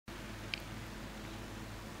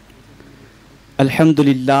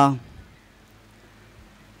Alhamdulillah.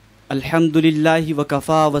 Alhamdulillahi wa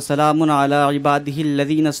kafa wa salamun ala ibadihi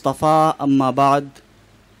alladhina istafa amma ba'd.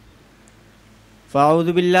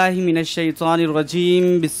 Fa'udhu billahi minash shaitanir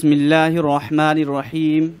rajim. Bismillahir rahmanir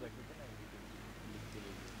rahim.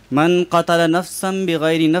 Man qatala nafsan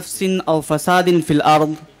bighayri nafsin aw fasadin fil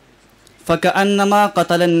ard faka'annama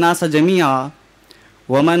qatala an-nasa jami'a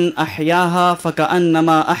wa man ahyaha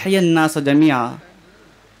faka'annama ahya an-nasa jami'a.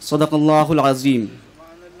 Sadaqallahul Azim.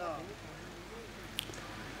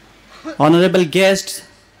 Honorable guests,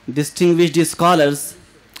 distinguished scholars,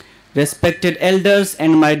 respected elders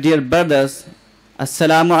and my dear brothers,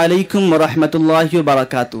 Assalamu alaikum wa rahmatullahi wa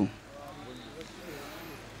barakatuh.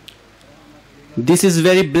 This is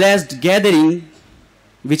very blessed gathering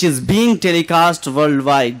which is being telecast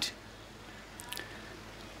worldwide.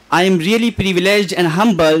 I am really privileged and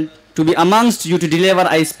humbled to be amongst you to deliver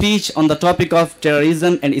a speech on the topic of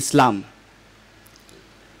terrorism and Islam.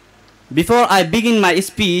 Before I begin my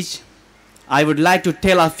speech, I would like to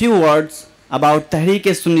tell a few words about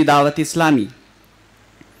Tarique Sunni Dawat Islami.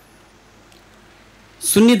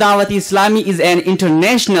 Sunni Dawat Islami is an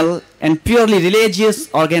international and purely religious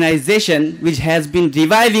organization which has been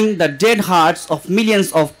reviving the dead hearts of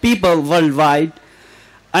millions of people worldwide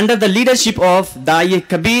under the leadership of Da'i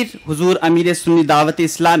Kabir Huzoor Amir Sunni Dawat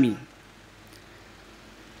Islami.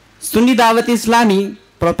 Sunni Dawat Islami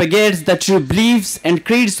propagates the true beliefs and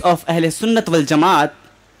creeds of Ahl Sunnat wal Jamaat.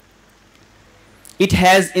 It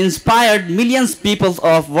has inspired millions of people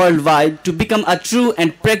of worldwide to become a true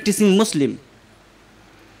and practicing Muslim.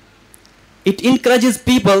 It encourages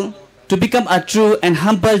people to become a true and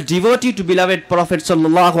humble devotee to beloved Prophet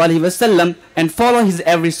Sallallahu Alaihi Wasallam and follow his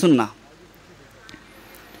every sunnah.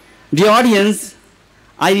 Dear audience,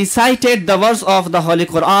 I recited the verse of the Holy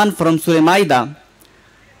Quran from Surah Maida.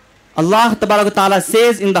 Allah Ta'ala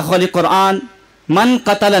says in the Holy Quran, Man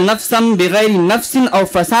qatala nafsan bighayri nafsin aw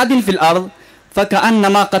fasadin fil ard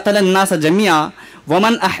faka'annama qatala an-nasa jami'a wa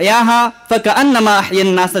man ahyaha faka'annama ahya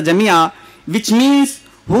an-nasa jami'a, which means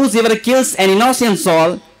whosoever kills an innocent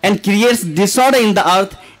soul and creates disorder in the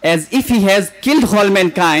earth as if he has killed whole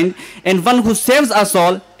mankind, and one who saves a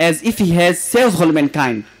soul as if he has saved whole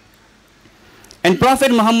mankind. And Prophet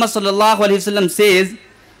Muhammad sallallahu alaihi wasallam says,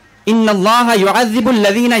 Inna Allah yu'adhibu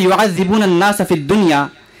alladhina yu'adhibuna an-nasa fi dunya.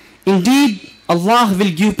 Indeed, Allah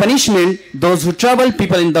will give punishment those who trouble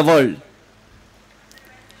people in the world.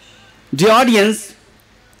 Dear audience,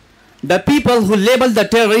 the people who label the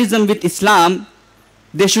terrorism with Islam,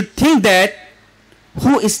 they should think that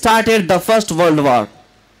who started the First World War?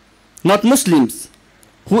 Not Muslims.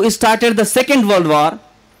 Who started the Second World War?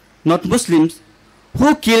 Not Muslims.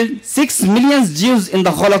 Who killed 6 million Jews in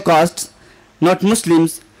the Holocaust? Not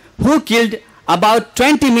Muslims. Who killed about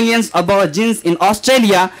 20 million aborigines in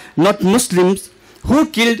Australia? Not Muslims. Who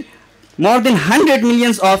killed more than 100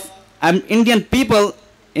 millions of Indian people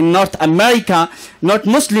in North America? Not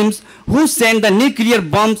Muslims. Who sent the nuclear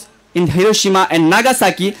bombs in Hiroshima and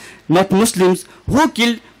Nagasaki? Not Muslims. Who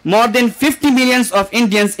killed more than 50 millions of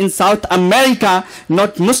Indians in South America?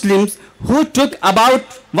 Not Muslims. Who took about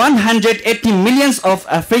 180 millions of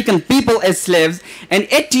African people as slaves, and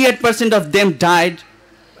 88% of them died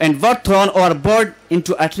and were thrown overboard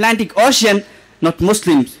into Atlantic Ocean? Not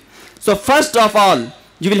Muslims. So first of all,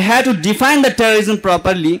 you will have to define the terrorism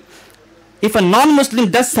properly. If a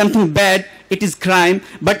non-Muslim does something bad, it is crime.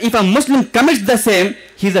 But if a Muslim commits the same,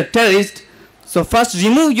 he is a terrorist. So first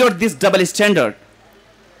remove this double standard.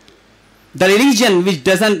 The religion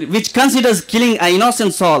which considers killing an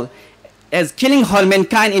innocent soul as killing whole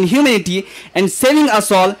mankind in humanity and saving a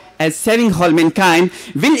soul as saving whole mankind,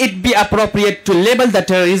 will it be appropriate to label the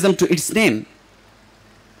terrorism to its name?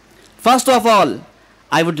 First of all,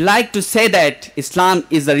 I would like to say that Islam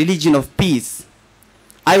is a religion of peace.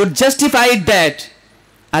 I would justify it that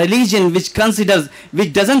a religion which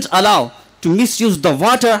doesn't allow to misuse the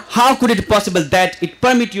water, how could it possible that it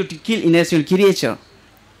permit you to kill innocent creature?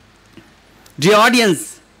 Dear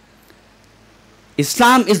audience,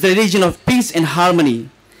 Islam is the religion of peace and harmony.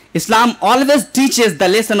 Islam always teaches the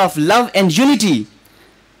lesson of love and unity.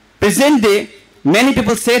 Present day, many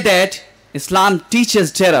people say that Islam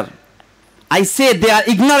teaches terror. I say they are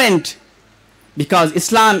ignorant, because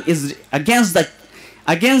Islam is against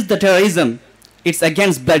the terrorism. It's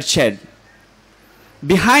against bloodshed.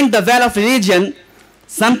 Behind the veil of religion,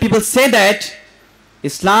 some people say that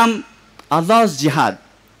Islam allows jihad.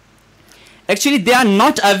 Actually, they are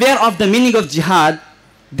not aware of the meaning of jihad.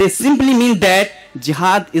 They simply mean that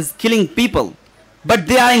jihad is killing people. But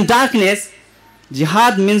they are in darkness.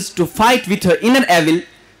 Jihad means to fight with your inner evil.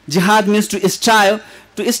 Jihad means to strive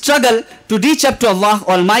to struggle to reach up to Allah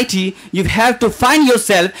Almighty, you have to find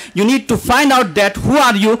yourself. You need to find out that who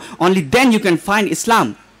are you. Only then you can find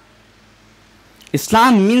Islam.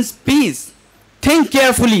 Islam means peace. Think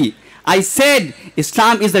carefully. I said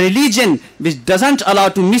Islam is a religion which doesn't allow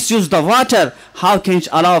to misuse the water. How can it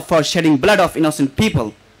allow for shedding blood of innocent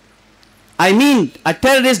people? I mean, a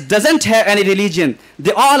terrorist doesn't have any religion.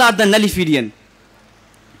 They all are the nullifidian.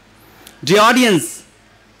 Dear audience,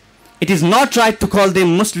 it is not right to call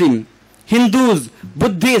them Muslim, Hindus,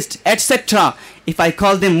 Buddhists, etc. If I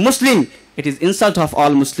call them Muslim, it is insult of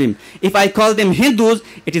all Muslim. If I call them Hindus,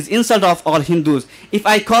 it is insult of all Hindus. If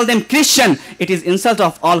I call them Christian, it is insult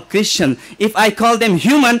of all Christian. If I call them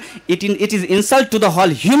human, it is insult to the whole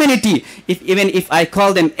humanity. Even if I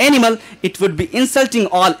call them animal, it would be insulting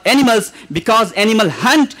all animals, because animal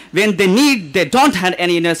hunt when they need, they don't hunt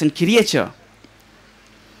any innocent creature.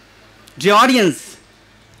 Dear audience,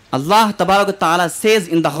 Allah Ta'ala says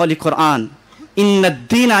in the Holy Quran, Inna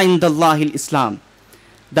ad-dina indallahi al-Islam.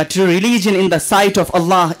 The true religion in the sight of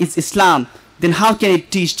Allah is Islam. Then how can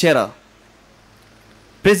it teach terror?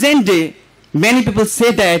 Present day, many people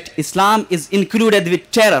say that Islam is included with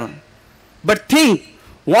terror. But think,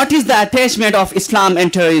 what is the attachment of Islam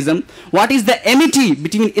and terrorism? What is the enmity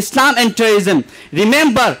between Islam and terrorism?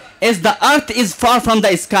 Remember, as the earth is far from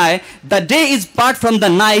the sky, the day is part from the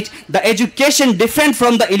night, the education different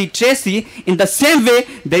from the illiteracy, in the same way,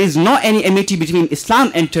 there is no any enmity between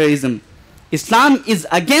Islam and terrorism. Islam is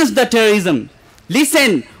against the terrorism.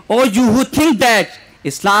 Listen, all you who think that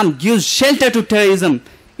Islam gives shelter to terrorism,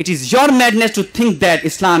 it is your madness to think that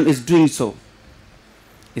Islam is doing so.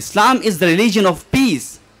 Islam is the religion of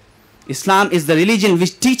peace. Islam is the religion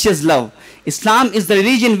which teaches love. Islam is the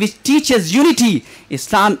religion which teaches unity.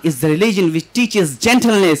 Islam is the religion which teaches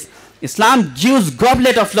gentleness. Islam gives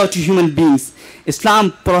goblet of love to human beings.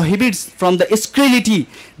 Islam prohibits from the scurrility.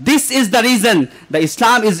 This is the reason the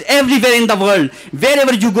Islam is everywhere in the world.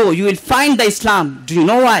 Wherever you go, you will find the Islam. Do you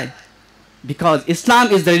know why? Because Islam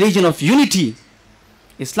is the religion of unity.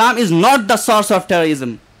 Islam is not the source of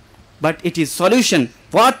terrorism, but it is solution.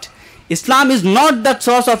 What? Islam is not the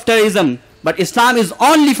source of terrorism, but Islam is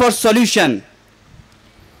only for solution.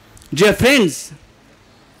 Dear friends,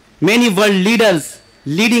 many world leaders,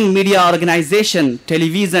 leading media organization,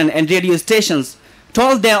 television and radio stations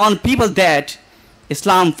told their own people that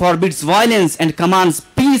Islam forbids violence and commands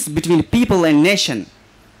peace between people and nation.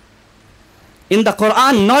 In the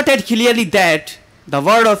Quran noted clearly that the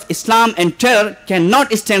word of Islam and terror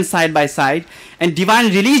cannot stand side by side, and divine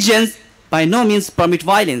religions by no means permit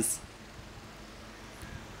violence.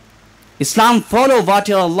 Islam follow what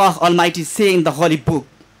Allah Almighty say in the Holy Book,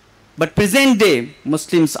 but present day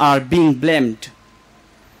Muslims are being blamed.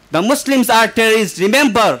 The Muslims are terrorists.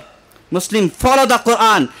 Remember, Muslims follow the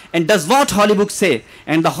Quran and does what Holy Book say.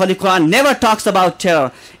 And the Holy Quran never talks about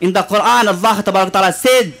terror. In the Quran, Allah Ta'ala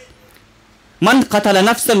said, Man qatala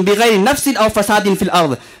nafsan bighayri nafsin aw fasadin fil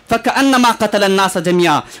ard, faka'annama qatala an-nasa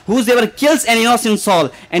jami'a. Whosoever kills an innocent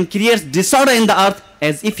soul and creates disorder in the earth,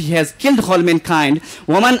 as if he has killed whole mankind.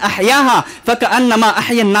 وَمَنْ أَحْيَاهَا فَكَأَنَّمَا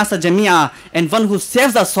أَحْيَا النَّاسَ جَمِيعًا. And one who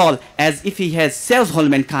saves the soul, as if he has saved whole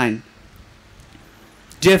mankind.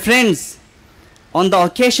 Dear friends, on the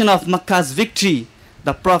occasion of Makkah's victory,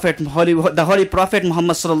 the Holy Prophet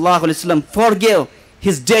Muhammad sallallahu alaihi wasallam forgave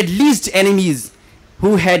his deadliest enemies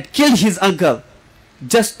who had killed his uncle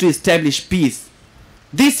just to establish peace.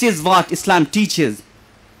 This is what Islam teaches.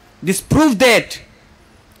 This proves that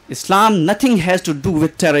Islam nothing has to do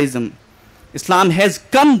with terrorism. Islam has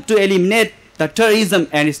come to eliminate the terrorism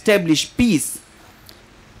and establish peace.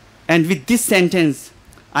 And with this sentence,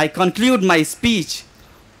 I conclude my speech.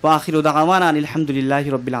 وآخر دعوانا الحمد لله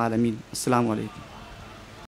رب العالمين. السلام عليكم.